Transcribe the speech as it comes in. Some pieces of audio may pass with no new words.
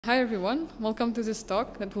Hi everyone, welcome to this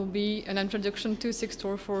talk that will be an introduction to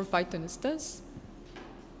Sigstore for Pythonistas.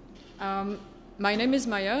 My name is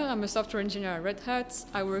Maya, I'm a software engineer at Red Hat.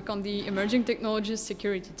 I work on the Emerging Technologies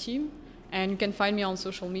Security team, and you can find me on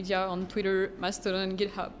social media, on Twitter, Mastodon, and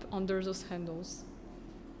GitHub under those handles.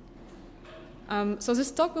 So this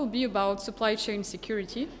talk will be about supply chain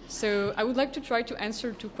security. So I would like to try to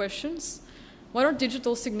answer two questions. What are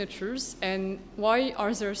digital signatures, and why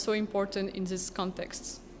are they so important in this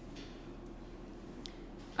context?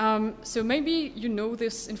 So maybe you know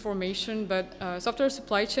this information, but software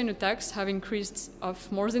supply chain attacks have increased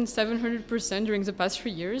of more than 700% during the past 3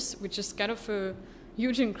 years, which is kind of a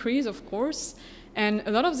huge increase, of course. And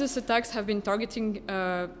a lot of these attacks have been targeting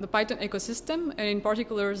the Python ecosystem, and in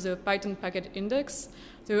particular the Python packet index.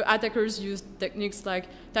 So attackers use techniques like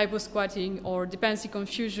typo squatting or dependency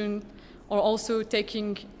confusion, or also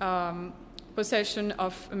taking possession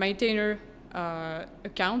of a maintainer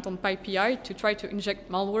account on PyPI to try to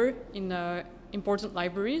inject malware in important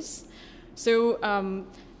libraries. So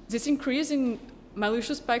this increase in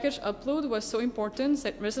malicious package upload was so important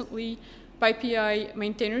that recently PyPI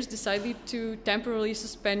maintainers decided to temporarily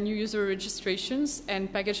suspend new user registrations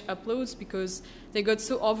and package uploads because they got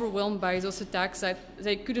so overwhelmed by those attacks that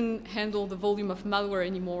they couldn't handle the volume of malware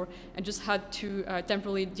anymore and just had to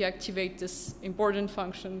temporarily deactivate this important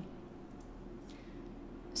function.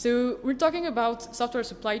 So we're talking about software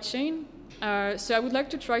supply chain. So I would like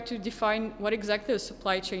to try to define what exactly a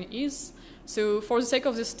supply chain is. So for the sake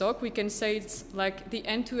of this talk, we can say it's like the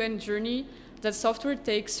end-to-end journey that software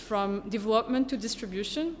takes from development to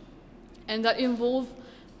distribution, and that involve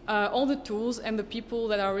all the tools and the people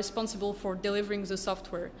that are responsible for delivering the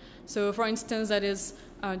software. So for instance, that is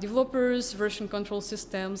developers, version control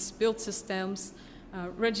systems, build systems,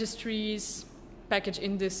 registries, package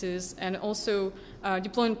indices, and also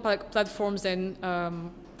deployment platforms and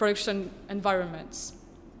production environments.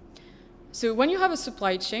 So when you have a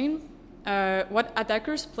supply chain, what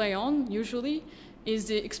attackers play on usually is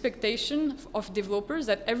the expectation of developers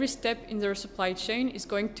that every step in their supply chain is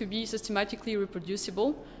going to be systematically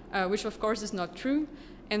reproducible, which of course is not true.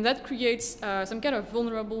 And that creates some kind of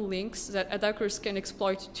vulnerable links that attackers can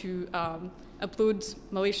exploit to upload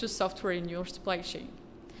malicious software in your supply chain.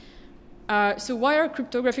 So why are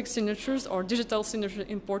cryptographic signatures or digital signatures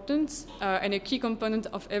important and a key component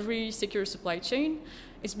of every secure supply chain?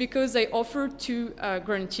 It's because they offer two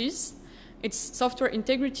guarantees. It's software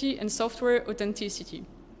integrity and software authenticity.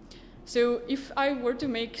 So if I were to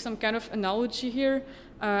make some kind of analogy here,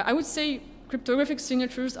 I would say cryptographic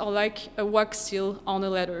signatures are like a wax seal on a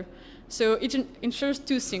letter. So it ensures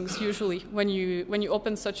two things usually when you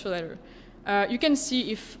open such a letter. You can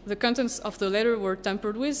see if the contents of the letter were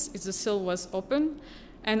tampered with, if the seal was open.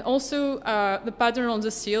 And also, the pattern on the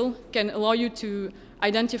seal can allow you to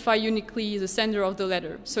identify uniquely the sender of the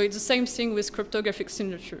letter. So it's the same thing with cryptographic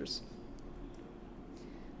signatures.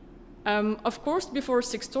 Of course, before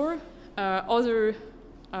Sigstore, other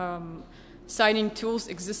signing tools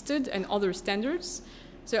existed and other standards.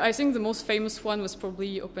 So I think the most famous one was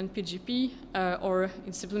probably OpenPGP or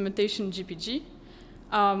its implementation GPG.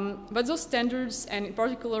 But those standards, and in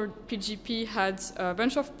particular PGP, had a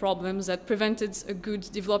bunch of problems that prevented a good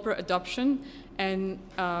developer adoption and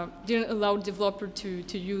didn't allow developer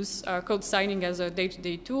to use code signing as a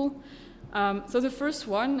day-to-day tool. So the first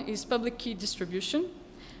one is public key distribution.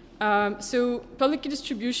 So public key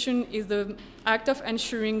distribution is the act of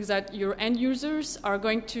ensuring that your end users are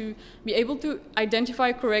going to be able to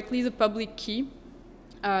identify correctly the public key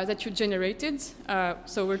that you generated.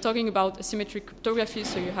 So we're talking about asymmetric cryptography,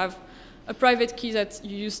 so you have a private key that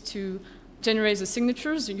you use to generate the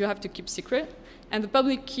signatures, you have to keep secret, and the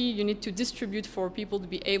public key you need to distribute for people to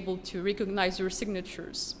be able to recognize your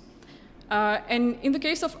signatures. And in the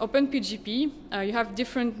case of OpenPGP, you have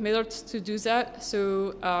different methods to do that.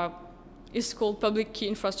 So it's called public key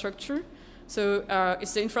infrastructure. So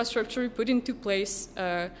it's the infrastructure put into place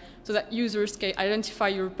so that users can identify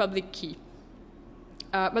your public key.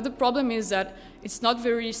 But the problem is that it's not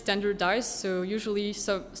very standardized, so usually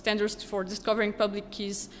standards for discovering public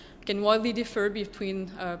keys can widely differ between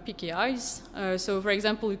PKIs. So for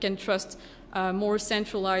example, you can trust more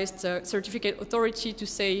centralized certificate authority to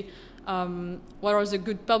say what are the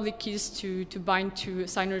good public keys to bind to a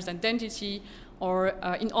signer's identity, or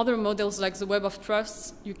in other models like the Web of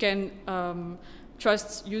Trust, you can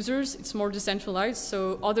trust users. It's more decentralized,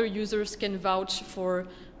 so other users can vouch for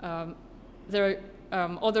their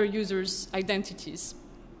other users' identities.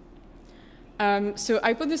 So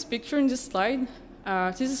I put this picture in this slide.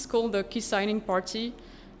 This is called the key signing party,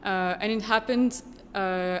 and it happened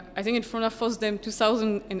I think it front of FOSDEM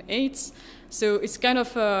 2008. So it's kind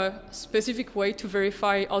of a specific way to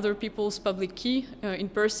verify other people's public key in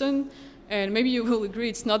person. And maybe you will agree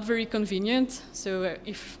it's not very convenient. So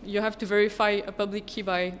if you have to verify a public key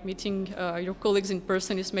by meeting your colleagues in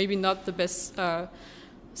person, it's maybe not the best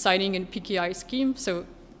signing and PKI scheme. So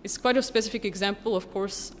it's quite a specific example, of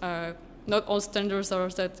course. Not all standards are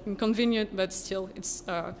that inconvenient, but still it's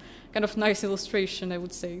kind of nice illustration, I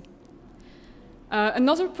would say.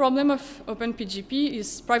 Another problem of OpenPGP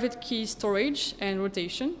is private key storage and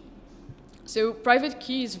rotation. So private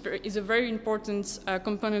key is a very important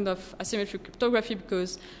component of asymmetric cryptography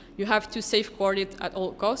because you have to safeguard it at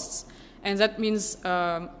all costs. And that means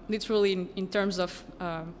literally in terms of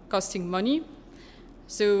costing money.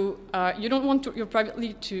 So you don't want your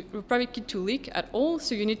private key to leak at all,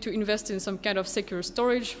 so you need to invest in some kind of secure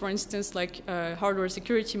storage, for instance, like a hardware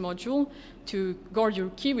security module to guard your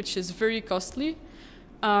key, which is very costly.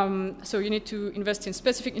 So you need to invest in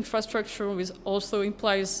specific infrastructure, which also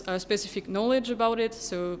implies specific knowledge about it,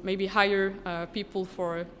 so maybe hire people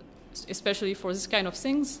especially for this kind of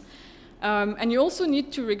things. And you also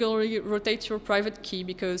need to regularly rotate your private key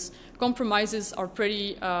because compromises are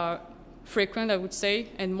pretty frequent, I would say,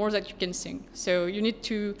 and more that you can think. So you need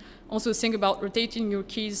to also think about rotating your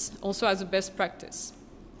keys also as a best practice.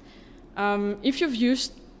 If you've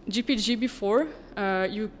used GPG before,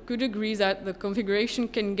 you could agree that the configuration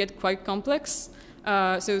can get quite complex.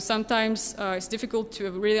 So sometimes it's difficult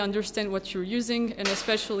to really understand what you're using, and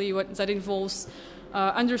especially what that involves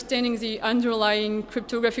understanding the underlying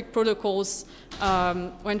cryptographic protocols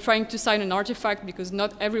when trying to sign an artifact, because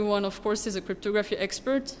not everyone, of course, is a cryptography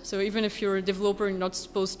expert. So even if you're a developer, you're not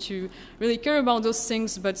supposed to really care about those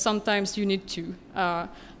things, but sometimes you need to.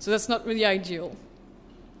 So that's not really ideal.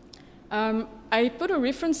 I put a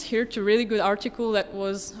reference here to a really good article that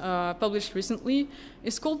was published recently.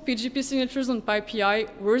 It's called PGP Signatures on PyPI,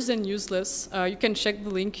 Worse Than Useless. You can check the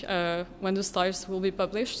link when the slides will be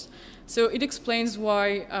published. So it explains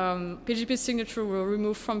why PGP signature were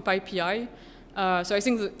removed from PyPI. So I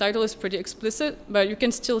think the title is pretty explicit, but you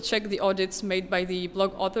can still check the audits made by the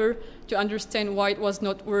blog author to understand why it was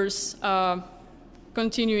not worth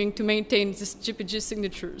continuing to maintain these GPG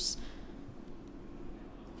signatures.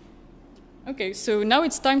 Okay, so now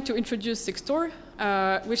it's time to introduce Sigstore,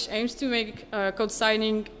 which aims to make code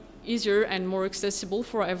signing easier and more accessible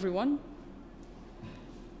for everyone.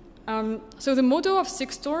 So the motto of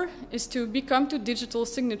Sigstore is to become to digital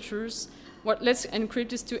signatures what Let's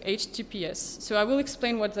Encrypt is to HTTPS. So I will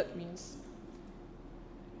explain what that means.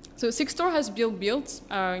 So Sigstore has built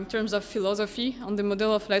in terms of philosophy on the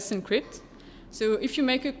model of Let's Encrypt. So if you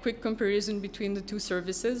make a quick comparison between the two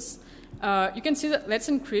services, you can see that Let's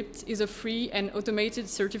Encrypt is a free and automated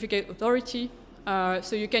certificate authority.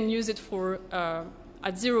 So you can use it for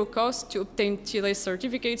at zero cost to obtain TLS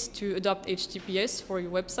certificates to adopt HTTPS for your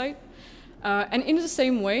website. And in the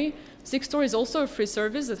same way, Sigstore is also a free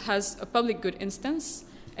service that has a public good instance,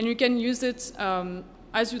 and you can use it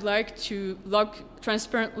as you like to log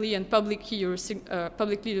transparently and publicly your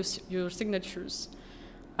signatures.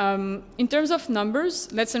 In terms of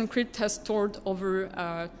numbers, Let's Encrypt has stored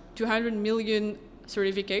over 200 million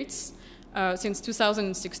certificates since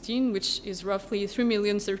 2016, which is roughly 3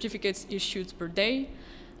 million certificates issued per day.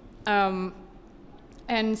 And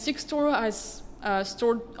Sigstore has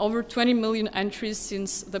stored over 20 million entries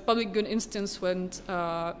since the public good instance went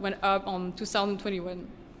up on 2021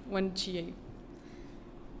 when GA.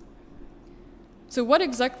 So what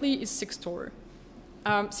exactly is Sigstore?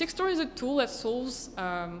 Sigstore is a tool that solves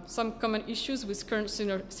some common issues with current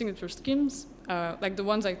signature schemes, like the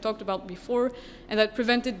ones I talked about before, and that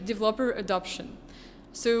prevented developer adoption.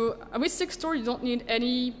 So with Sigstore, you don't need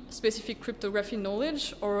any specific cryptography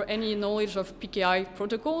knowledge or any knowledge of PKI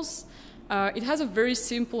protocols. It has a very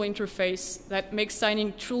simple interface that makes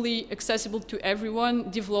signing truly accessible to everyone,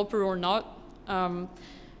 developer or not.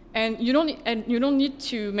 And you don't need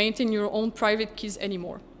to maintain your own private keys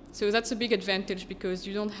anymore. So that's a big advantage because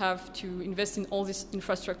you don't have to invest in all this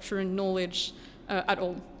infrastructure and knowledge at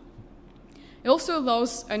all. It also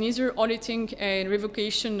allows an easier auditing and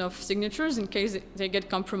revocation of signatures in case they get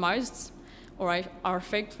compromised or are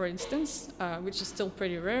faked, for instance, which is still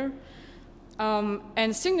pretty rare.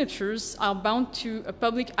 And signatures are bound to a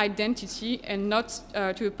public identity and not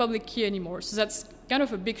to a public key anymore. So that's kind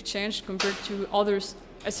of a big change compared to other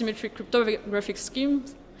asymmetric cryptographic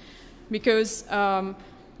schemes, because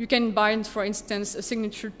you can bind, for instance, a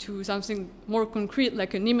signature to something more concrete,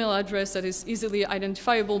 like an email address that is easily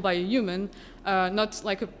identifiable by a human, not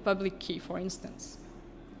like a public key, for instance.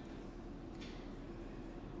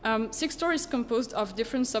 Sigstore is composed of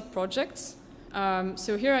different sub-projects.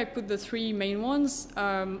 So here I put the three main ones.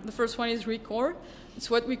 The first one is recore. It's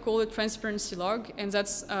what we call a transparency log, and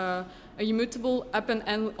that's a immutable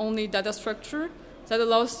append-only data structure that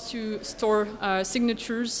allows to store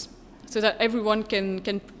signatures so that everyone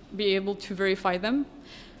can be able to verify them.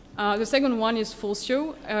 The second one is full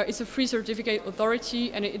show. It's a free certificate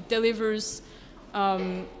authority, and it delivers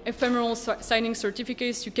ephemeral signing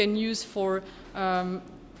certificates you can use for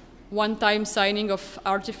one-time signing of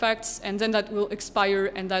artifacts, and then that will expire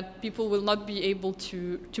and that people will not be able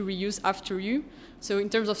to reuse after you. So in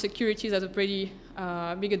terms of security, that's a pretty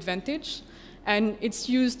big advantage. And it's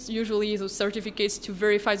used usually, those certificates, to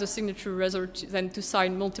verify the signature rather than to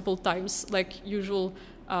sign multiple times, like usual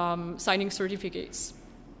signing certificates.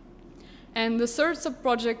 And the third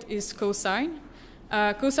sub-project is cosign.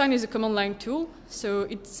 Cosign is a command line tool, so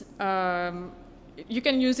it's you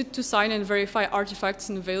can use it to sign and verify artifacts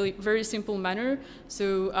in a very, very simple manner.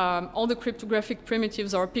 So all the cryptographic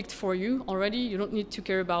primitives are picked for you already. You don't need to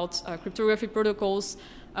care about cryptographic protocols.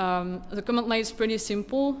 The command line is pretty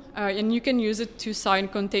simple, and you can use it to sign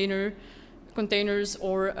containers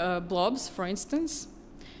or blobs, for instance.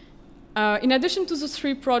 In addition to the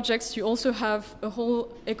three projects, you also have a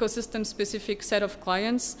whole ecosystem-specific set of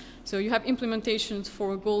clients. So you have implementations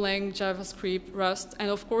for Golang, JavaScript, Rust,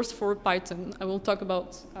 and of course for Python. I will talk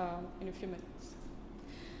about in a few minutes.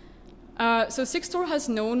 So Sigstore has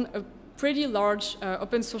known a pretty large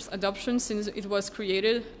open source adoption since it was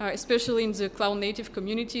created, especially in the cloud-native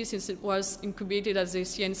community, since it was incubated as a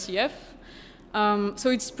CNCF. So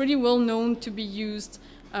it's pretty well known to be used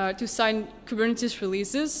to sign Kubernetes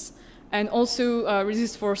releases, and also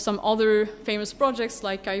released for some other famous projects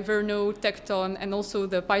like Iverno, Tecton, and also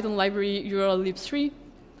the Python library urllib3.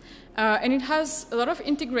 And it has a lot of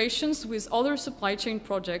integrations with other supply chain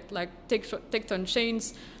projects like Tecton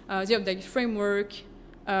Chains, the Update Framework,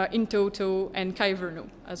 Intoto, and Kyverno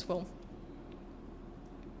as well.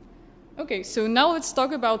 Okay, so now let's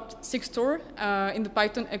talk about Sigstore in the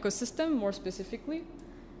Python ecosystem more specifically.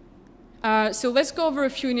 So let's go over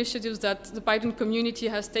a few initiatives that the Python community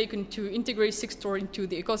has taken to integrate Sigstore into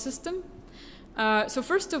the ecosystem. So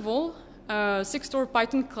first of all, Sigstore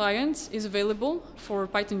Python client is available for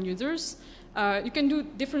Python users. You can do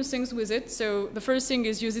different things with it. So the first thing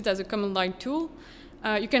is use it as a command line tool.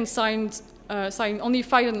 You can sign only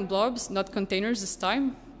Python blobs, not containers this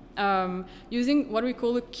time, using what we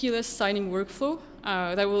call a keyless signing workflow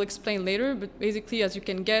that we'll explain later. But basically, as you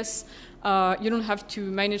can guess, you don't have to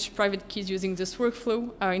manage private keys using this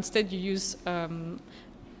workflow. Instead, you use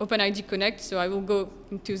OpenID Connect, so I will go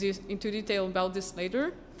into detail about this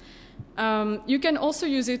later. You can also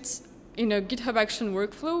use it in a GitHub Action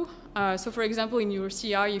workflow. So for example, in your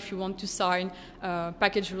CI, if you want to sign a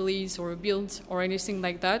package release or a build or anything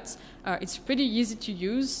like that, it's pretty easy to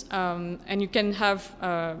use, and you can have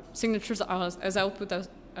signatures as output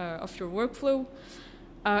of your workflow.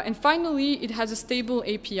 And finally, it has a stable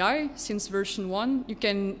API since version 1. You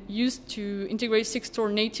can use to integrate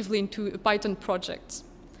Sigstore natively into a Python project.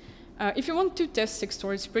 If you want to test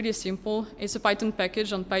Sigstore, it's pretty simple. It's a Python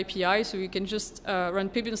package on PyPI, so you can just run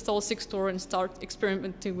pip install Sigstore and start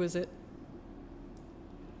experimenting with it.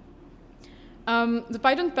 The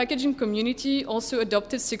Python packaging community also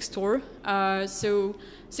adopted Sigstore. So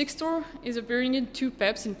Sigstore is appearing in two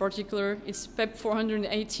PEPs in particular. It's PEP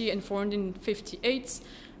 480 and 458,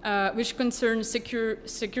 which concern secure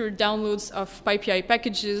downloads of PyPI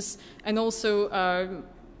packages, and also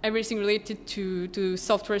everything related to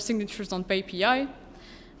software signatures on PyPI.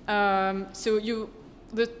 So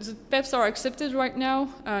the PEPs are accepted right now,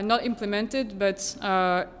 not implemented, but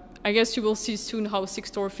I guess you will see soon how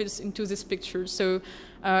Sigstore fits into this picture. So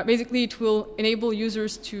basically, it will enable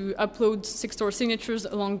users to upload Sigstore signatures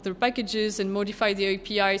along their packages and modify the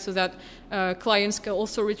API so that clients can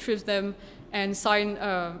also retrieve them and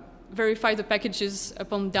verify the packages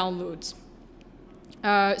upon downloads.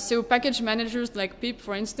 So package managers like pip,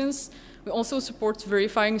 for instance, will also support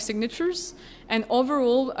verifying signatures. And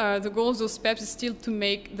overall, the goal of those PEPs is still to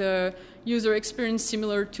make the user experience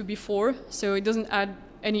similar to before, so it doesn't add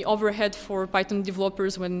any overhead for Python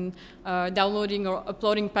developers when downloading or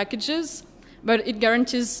uploading packages, but it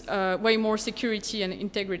guarantees way more security and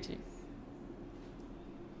integrity.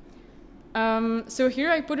 So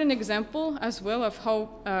here I put an example as well of how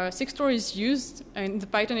Sigstore is used in the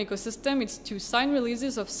Python ecosystem. It's to sign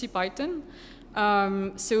releases of CPython.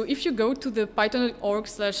 So if you go to the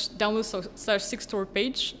python.org/download/Sigstore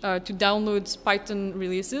page to download Python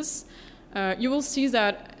releases, you will see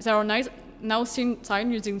that there are now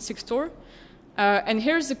signed using Sigstore. And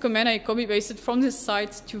here's the command I copy-pasted from this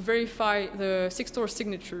site to verify the Sigstore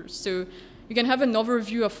signatures. So you can have an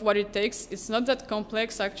overview of what it takes. It's not that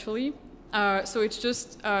complex, actually. So it's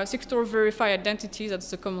just Sigstore verify identity, that's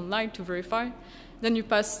the command line to verify. Then you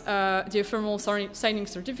pass the ephemeral signing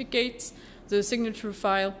certificate, the signature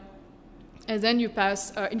file, and then you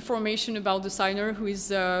pass information about the signer, who is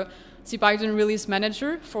the Python release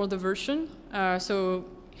manager for the version. So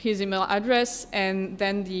his email address, and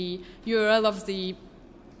then the URL of the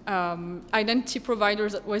identity provider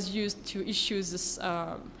that was used to issue this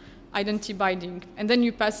identity binding. And then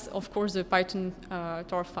you pass, of course, the Python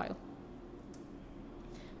tar file.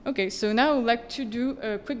 Okay, so now I would like to do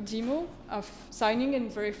a quick demo of signing and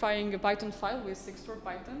verifying a Python file with Sigstore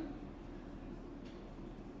Python.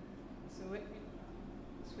 So let me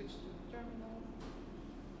switch to terminal.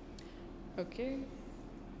 Okay.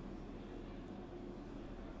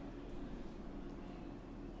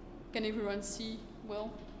 Can everyone see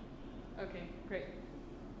well? Okay, great.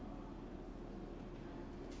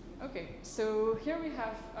 Okay, so here we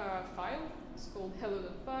have a file. It's called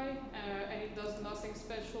hello.py, and it does nothing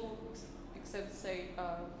special except say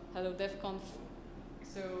hello DevConf.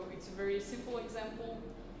 So it's a very simple example.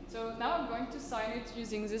 So now I'm going to sign it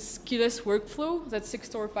using this keyless workflow that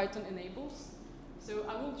Sigstore Python enables. So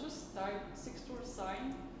I will just type Sigstore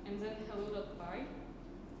sign and then hello.py.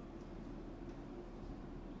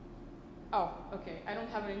 Oh, okay, I don't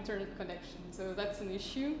have an internet connection, so that's an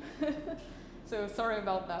issue. So sorry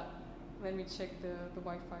about that. Let me check the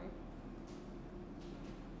Wi-Fi.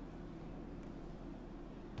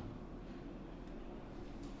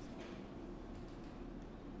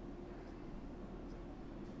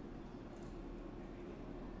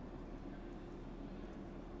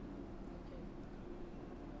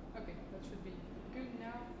 Okay, that should be good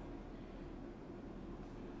now.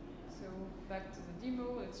 So back to the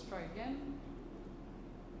demo, let's try again.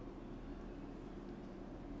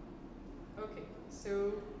 Okay,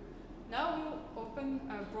 so now we'll open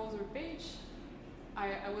a browser page.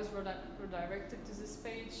 I was redirected to this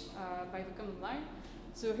page by the command line.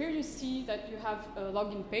 So here you see that you have a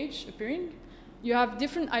login page appearing. You have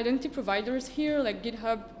different identity providers here, like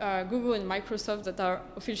GitHub, Google, and Microsoft, that are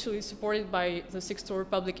officially supported by the Sigstore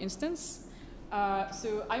public instance.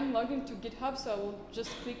 So I'm logged into GitHub, so I will just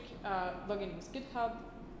click login with GitHub.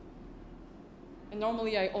 And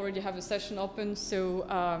normally I already have a session open, so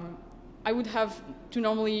I would have to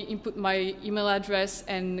normally input my email address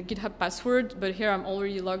and GitHub password, but here I'm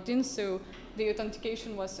already logged in, so the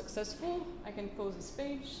authentication was successful. I can close this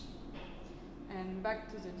page. And back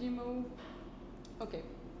to the demo. Okay,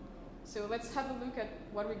 so let's have a look at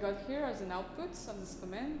what we got here as an output of this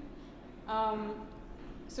command.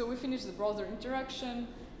 So we finished the browser interaction.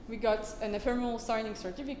 We got an ephemeral signing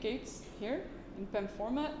certificate here in PEM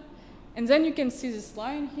format. And then you can see this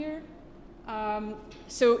line here.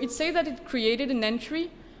 So it says that it created an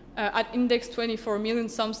entry at index 24 million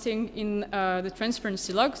something in the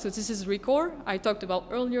transparency log. So this is record I talked about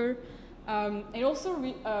earlier. It also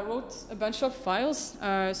wrote a bunch of files.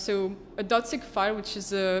 So a .sig file, which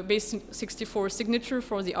is a base 64 signature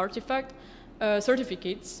for the artifact,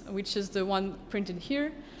 certificates, which is the one printed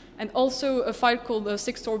here, and also a file called a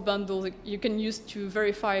Sigstore bundle that you can use to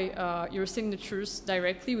verify your signatures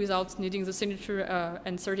directly without needing the signature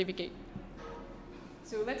and certificate.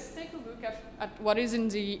 So let's take a look at what is in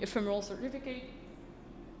the ephemeral certificate.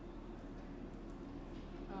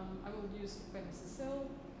 I will use OpenSSL.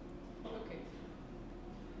 Okay.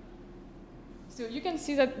 So you can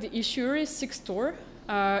see that the issuer is Sigstore.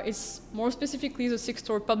 It's more specifically the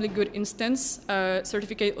Sigstore public good instance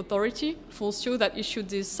certificate authority, Fulcio, that issued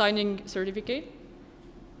this signing certificate.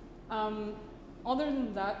 Other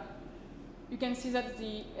than that, you can see that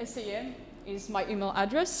the SAM is my email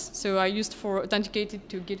address, so I used for authenticated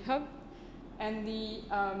to GitHub. And the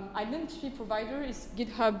identity provider is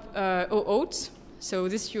GitHub OAuth, so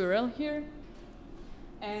this URL here.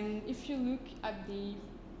 And if you look at the,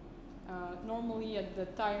 normally at the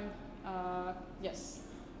time, yes.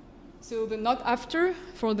 So the not after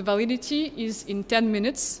for the validity is in 10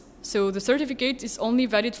 minutes. So the certificate is only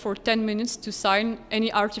valid for 10 minutes to sign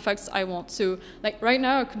any artifacts I want. So like right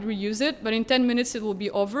now I could reuse it, but in 10 minutes it will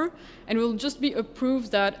be over, and it will just be a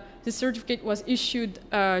proof that the certificate was issued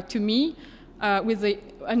to me with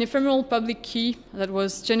an ephemeral public key that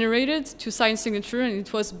was generated to sign signature, and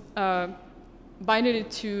it was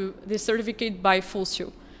binded to the certificate by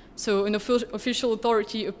Fulcio. So an official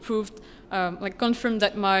authority approved, like confirmed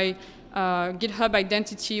that my GitHub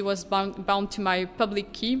identity was bound to my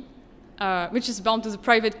public key, which is bound to the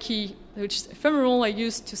private key, which is ephemeral I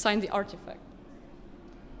used to sign the artifact.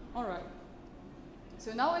 All right.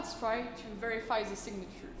 So now let's try to verify the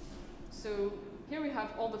signature. So here we have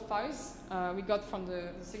all the files we got from the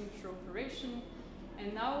signature operation.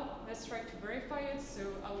 And now let's try to verify it. So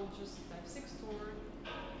I will just type Sigstore,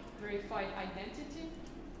 verify identity.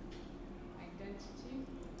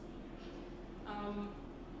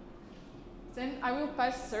 Then I will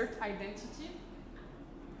pass cert identity.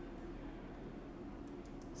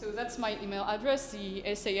 So that's my email address, the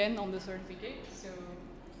SAN on the certificate. So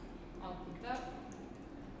I'll put that.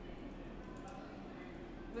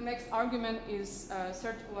 The next argument is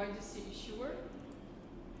cert OIDC issuer.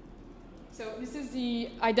 So this is the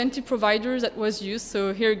identity provider that was used.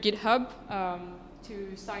 So here GitHub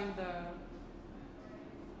to sign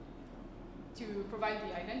to provide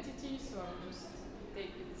the identity. So I'll just take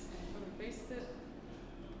it and copy paste it.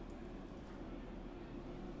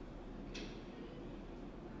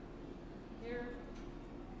 Here.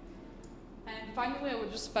 And finally, I will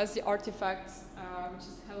just pass the artifact, which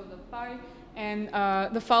is hello.py. And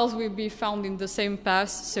the files will be found in the same path.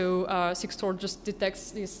 So Sigstore just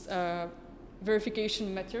detects these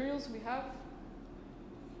verification materials we have.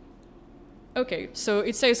 OK, so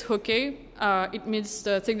it says OK. It means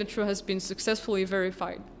the signature has been successfully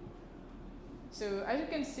verified. So as you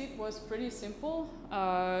can see, it was pretty simple.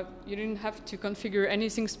 You didn't have to configure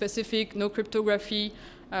anything specific, no cryptography,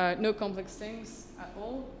 no complex things at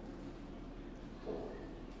all.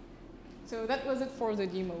 So that was it for the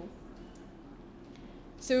demo.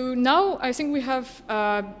 So now I think we have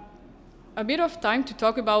a bit of time to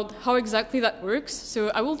talk about how exactly that works. So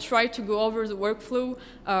I will try to go over the workflow.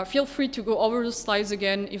 Feel free to go over the slides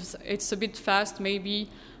again if it's a bit fast, maybe.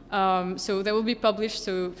 So they will be published,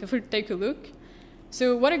 so feel free to take a look.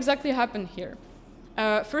 So what exactly happened here?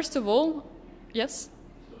 First of all, yes?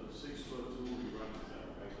 So the Sigstore tool you run is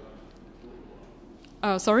that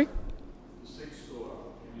Python? Sorry?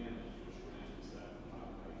 Sigstore command is that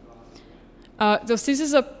Python? This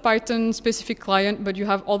is a Python-specific client, but you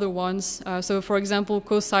have other ones. So, for example,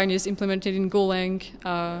 Cosine is implemented in Golang.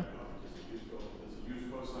 Does it use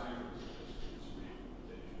Cosine or is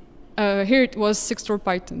it just Here it was Sigstore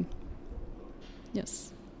Python. Yes.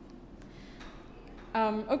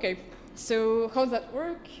 OK, so how does that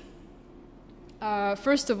work?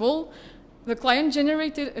 First of all, the client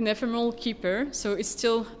generated an ephemeral key pair, so it's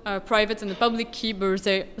still private and a public key, but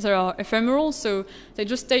they are ephemeral, so they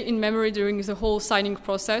just stay in memory during the whole signing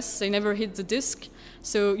process. They never hit the disk,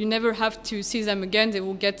 so you never have to see them again. They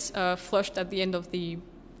will get flushed at the end of the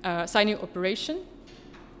signing operation.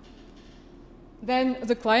 Then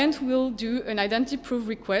the client will do an identity proof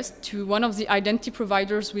request to one of the identity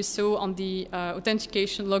providers we saw on the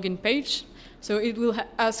authentication login page. So it will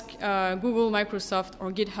ask Google, Microsoft,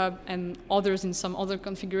 or GitHub, and others in some other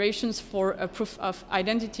configurations for a proof of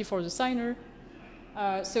identity for the signer.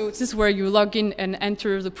 So this is where you log in and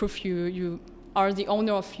enter the proof you are the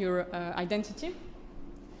owner of your identity.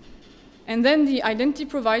 And then the identity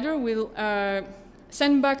provider will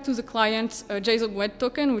send back to the client a JSON web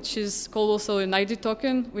token, which is called also an ID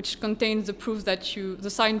token, which contains the proof that the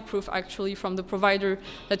signed proof actually from the provider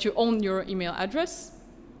that you own your email address.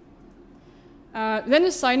 Then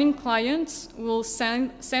the signing client will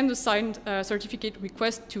send a signed certificate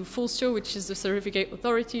request to FullShow, which is the certificate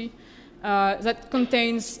authority, that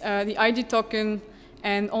contains the ID token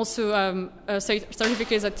and also a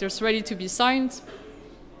certificate that is ready to be signed.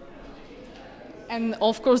 And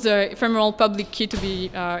of course, the ephemeral public key to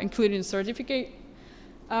be included in the certificate.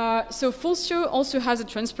 So FullShow also has a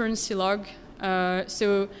transparency log.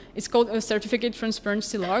 So it's called a certificate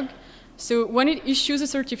transparency log. So when it issues a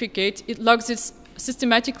certificate, it logs it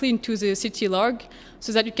systematically into the CT log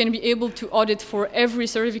so that you can be able to audit for every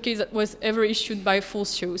certificate that was ever issued by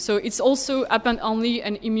FullShow. So it's also append-only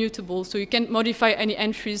and immutable, so you can't modify any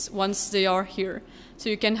entries once they are here. So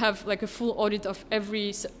you can have like a full audit of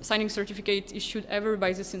every signing certificate issued ever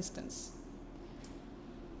by this instance.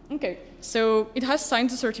 OK, so it has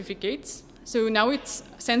signed the certificate. So now it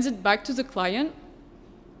sends it back to the client.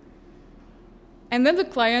 And then the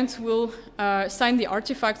client will sign the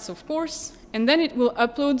artifacts, of course. And then it will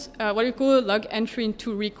upload what we call a log entry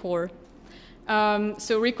into Recore.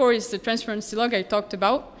 So Recore is the transparency log I talked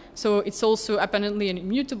about. So it's also append-only and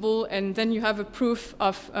immutable. And then you have a proof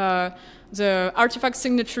of the artifact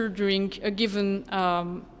signature during a given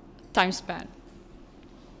time span.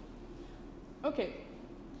 OK.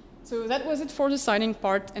 So that was it for the signing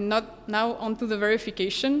part. And now onto the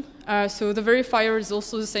verification. So the verifier is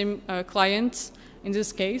also the same client in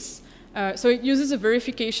this case. So it uses a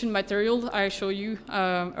verification material I showed you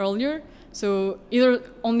earlier. So either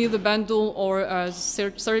only the bundle or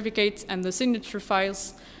certificate and the signature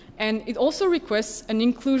files. And it also requests an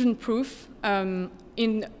inclusion proof to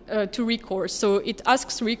Recore. So it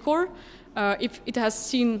asks Recore if it has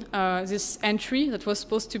seen this entry that was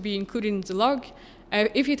supposed to be included in the log.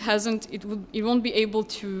 If it hasn't, it won't be able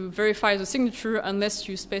to verify the signature unless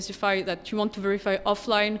you specify that you want to verify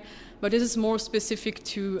offline, but this is more specific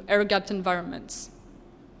to air-gapped environments.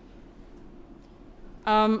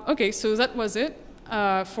 Okay, so that was it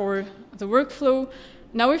for the workflow.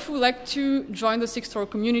 Now, if you would like to join the Sigstore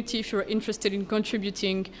community, if you're interested in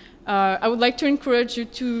contributing, I would like to encourage you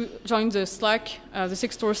to join the Slack, the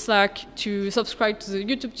Sigstore Slack, to subscribe to the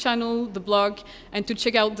YouTube channel, the blog, and to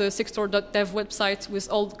check out the sigstore.dev website with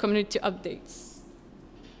all the community updates.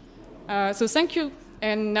 So thank you,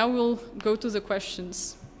 and now we'll go to the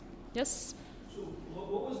questions. Yes? So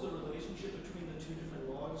what was the relationship between the two different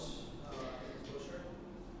logs in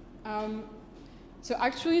the flowchart? So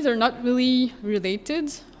actually, they're not really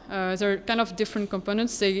related. They're kind of different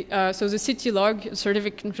components. So the city log,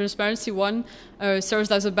 certificate and transparency one,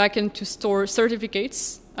 serves as a backend to store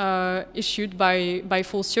certificates issued by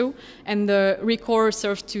Fulcio, and the record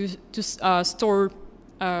serves to store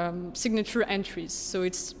signature entries. So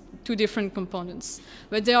it's two different components,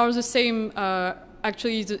 but they are the same.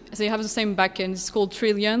 Actually, they have the same backend. It's called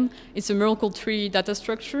Trillion. It's a Merkle tree data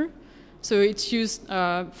structure. So it's used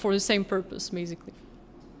for the same purpose, basically.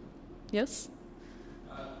 Yes?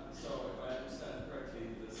 So if I understand correctly,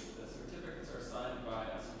 the certificates are signed by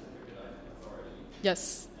a certificate authority.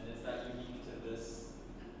 Yes. And is that unique to this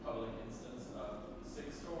public instance of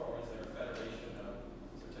Sigstore, or is there a federation of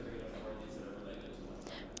certificate authorities that are related to one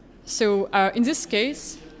another? So in this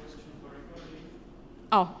case...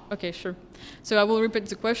 Oh, okay, sure. So I will repeat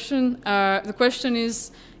the question. The question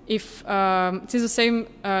is, if it is the same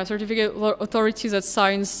certificate authority that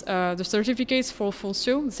signs the certificates for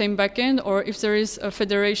Fulcio, the same backend, or if there is a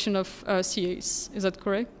federation of CAs. Is that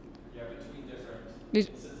correct? Yeah, between different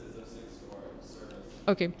instances of Sigstore service.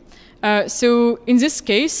 Okay. So in this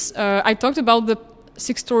case, I talked about the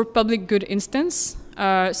Sigstore public good instance.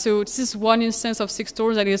 So this is one instance of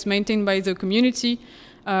Sigstore that is maintained by the community.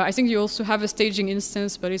 I think you also have a staging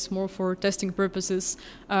instance, but it's more for testing purposes.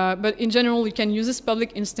 But in general, you can use this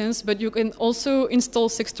public instance, but you can also install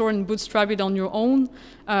Sigstore and bootstrap it on your own.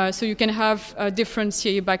 So you can have a different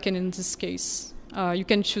CA backend in this case. You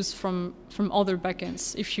can choose from other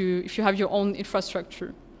backends if you have your own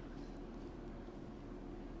infrastructure.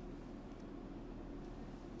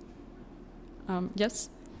 Yes?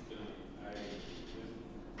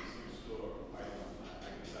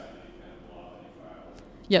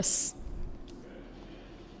 Yes.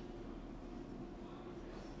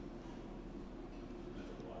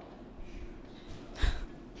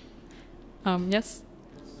 Yes?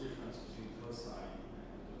 What's the difference between cosine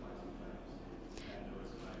and the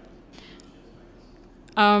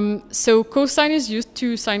Python plans? So cosine is used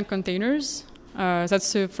to sign containers.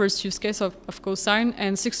 That's the first use case of cosine,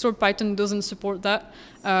 and Sigstore Python doesn't support that.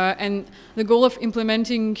 And the goal of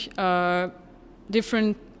implementing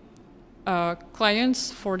different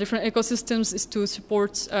clients for different ecosystems is to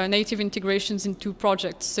support native integrations into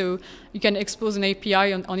projects. So you can expose an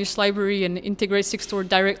API on each library and integrate Sigstore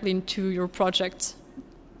directly into your project.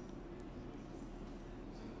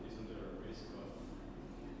 Isn't there a risk of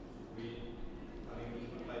having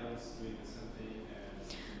clients doing the same thing and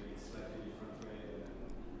doing it slightly different way, and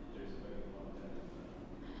there's a way about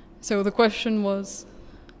that? So the question was...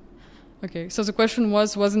 Okay, so the question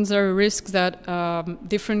was, wasn't there a risk that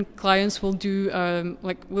different clients will do,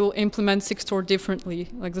 will implement Sigstore differently,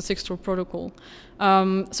 like the Sigstore protocol?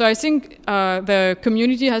 So I think the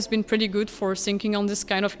community has been pretty good for thinking on this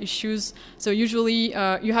kind of issues. So usually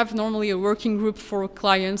you have normally a working group for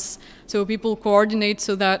clients, so people coordinate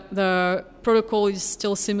so that the protocol is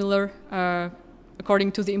still similar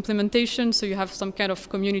according to the implementation, so you have some kind of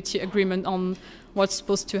community agreement on what's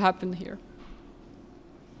supposed to happen here.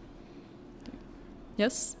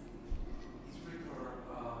 Yes? Is Reaper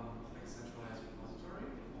like centralized repository,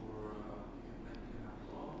 or you can have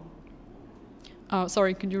your own?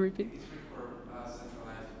 Sorry, could you repeat? Is Reaper a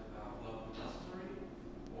centralized global repository,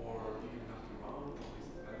 or you can have your own, or is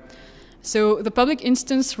it private? So the public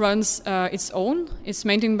instance runs its own. It's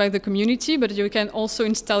maintained by the community, but you can also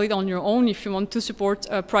install it on your own if you want to support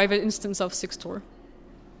a private instance of Sigstore.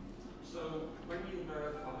 So when you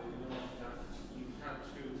verify the attest, you have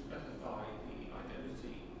to specify the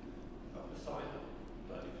identity of the signer.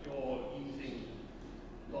 But if you're using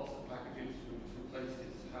lots of packages from different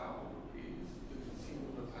places, how is the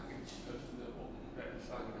consumer of the package supposed to know what the correct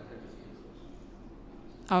signing identity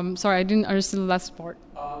is? Sorry, I didn't understand the last part.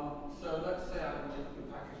 So let's say I'm making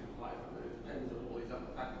a package in Python and it depends on all these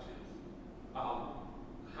other packages. How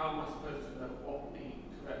am I supposed to know what the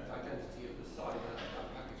correct identity of the signer of that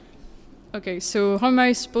package is? Okay, so how am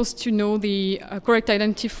I supposed to know the correct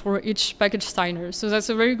identity for each package signer? So that's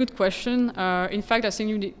a very good question. In fact, I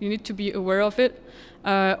think you need to be aware of it.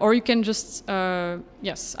 Or you can just,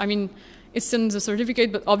 yes, I mean, it's in the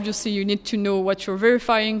certificate, but obviously you need to know what you're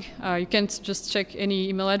verifying. You can't just check any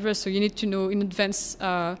email address, so you need to know in advance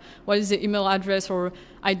what is the email address or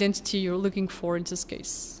identity you're looking for in this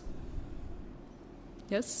case.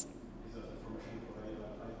 Yes? Is that information provided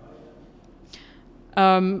by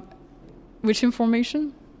PyPy? Which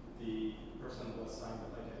information? The person who assigned the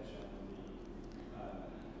package and the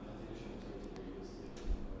authentication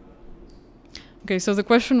authority. Okay, so the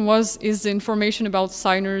question was, is the information about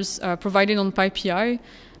signers provided on PyPI?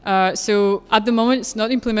 So at the moment, it's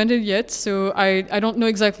not implemented yet, so I don't know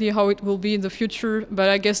exactly how it will be in the future, but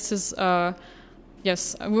I guess this,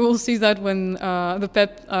 yes, we will see that when the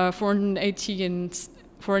PEP 480 and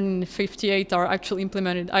 458 are actually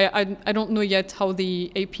implemented. I don't know yet how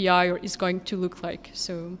the API is going to look like,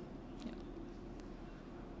 so yeah.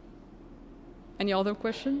 Any other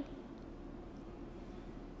question?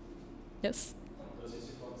 Yes? Does it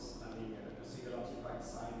support having a single artifact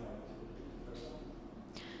signed by multiple person?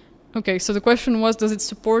 Okay, so the question was, does it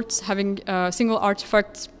support having a single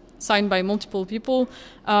artifact signed by multiple people?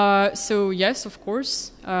 So yes, of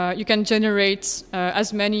course. You can generate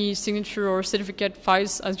as many signature or certificate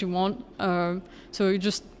files as you want. So you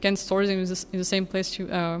just can store them in the same place,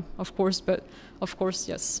 of course, but of course,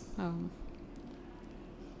 yes.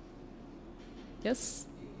 Yes?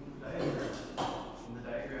 In the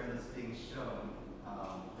diagram that's being shown,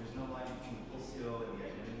 there's no line between Fulcio and the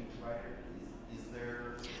identity provider. Is there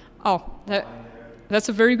Oh, a line there? that's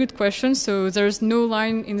a very good question. So there's no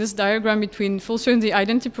line in this diagram between Fulcio and the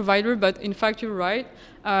identity provider, but in fact you're right.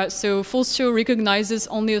 So Fulcio recognizes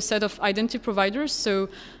only a set of identity providers. So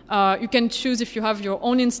you can choose if you have your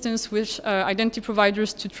own instance which identity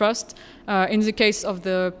providers to trust. In the case of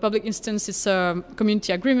the public instance, it's a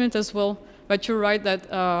community agreement as well. But you're right that,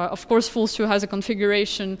 of course, Fulcio has a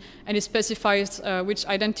configuration and it specifies which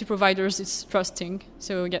identity providers it's trusting.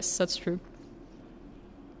 So yes, that's true.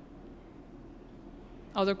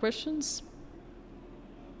 Other questions?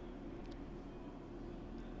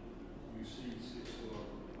 You see Sigstore,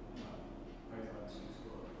 Python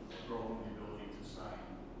Sigstore, growing the ability to sign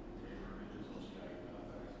container images OCI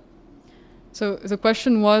artifacts. So the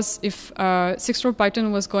question was if Sigstore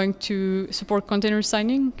Python was going to support container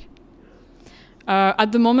signing.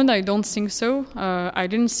 At the moment, I don't think so. I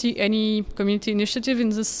didn't see any community initiative in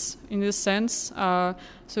this sense. So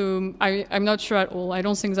I'm not sure at all. I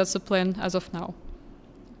don't think that's a plan as of now.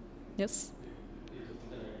 Yes? If the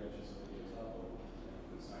container image is already available,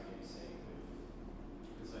 could sign the same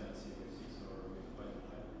with Sigstore or with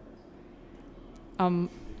Python.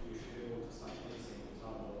 You should be able to sign anything with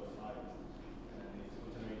Tableau or file, and if the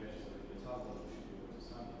container image is already available, you should be able to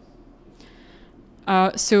sign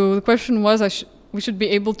it. So the question was, we should be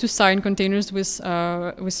able to sign containers with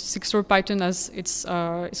Sigstore Python as it's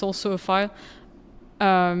also a file.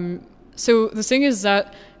 So the thing is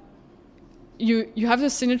that you have the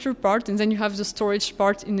signature part and then you have the storage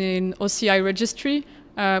part in an OCI registry,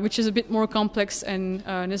 which is a bit more complex and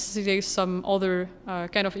necessitates some other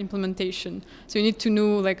kind of implementation. So you need to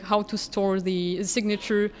know like how to store the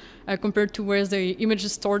signature compared to where the image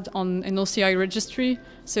is stored on an OCI registry.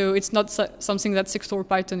 So it's not something that Sigstore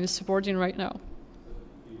Python is supporting right now.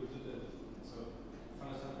 You would do so if I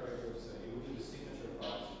understand correctly, what you say, you would do the signature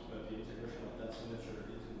part, but the integration of that signature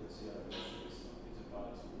into the CI registry is a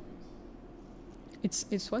part of it.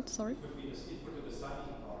 It's what? Sorry? It would be equal to the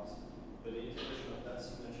signing part, but the integration of that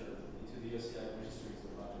signature into the OCI registry is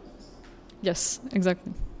the part of it. Yes,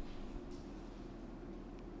 exactly.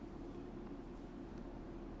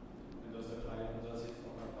 And does the client does it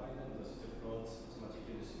for Python? Does it upload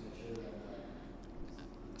automatically the signature?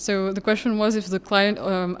 So the question was if the client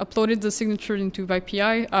uploaded the signature into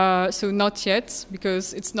PyPI. So not yet,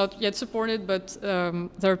 because it's not yet supported, but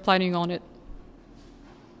they're planning on it.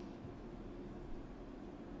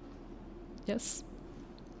 Yes?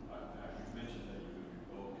 You mentioned that you could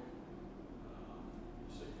revoke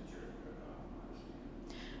signature.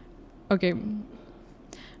 Okay.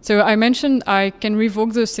 So I mentioned I can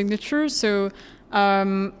revoke the signature. So,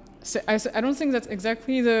 I don't think that's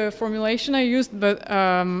exactly the formulation I used, but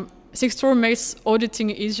Sigstore makes auditing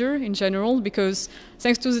easier in general because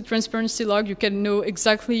thanks to the transparency log, you can know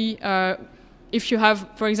exactly if you have,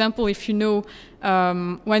 for example, if you know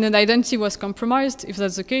when an identity was compromised, if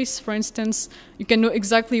that's the case, for instance, you can know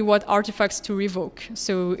exactly what artifacts to revoke.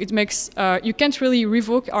 So it makes, you can't really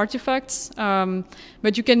revoke artifacts,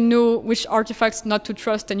 but you can know which artifacts not to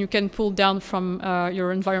trust and you can pull down from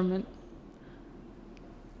your environment.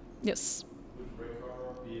 Yes.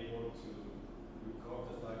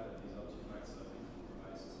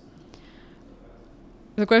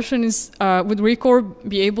 the question is, would Record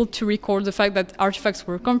be able to record the fact that artifacts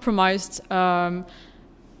were compromised?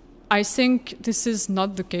 I think this is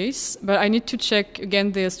not the case, but I need to check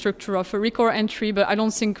again the structure of a Record entry, but I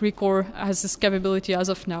don't think Record has this capability as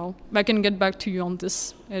of now. But I can get back to you on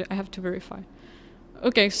this. I have to verify.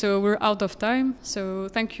 Okay, so we're out of time, so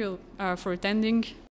thank you for attending.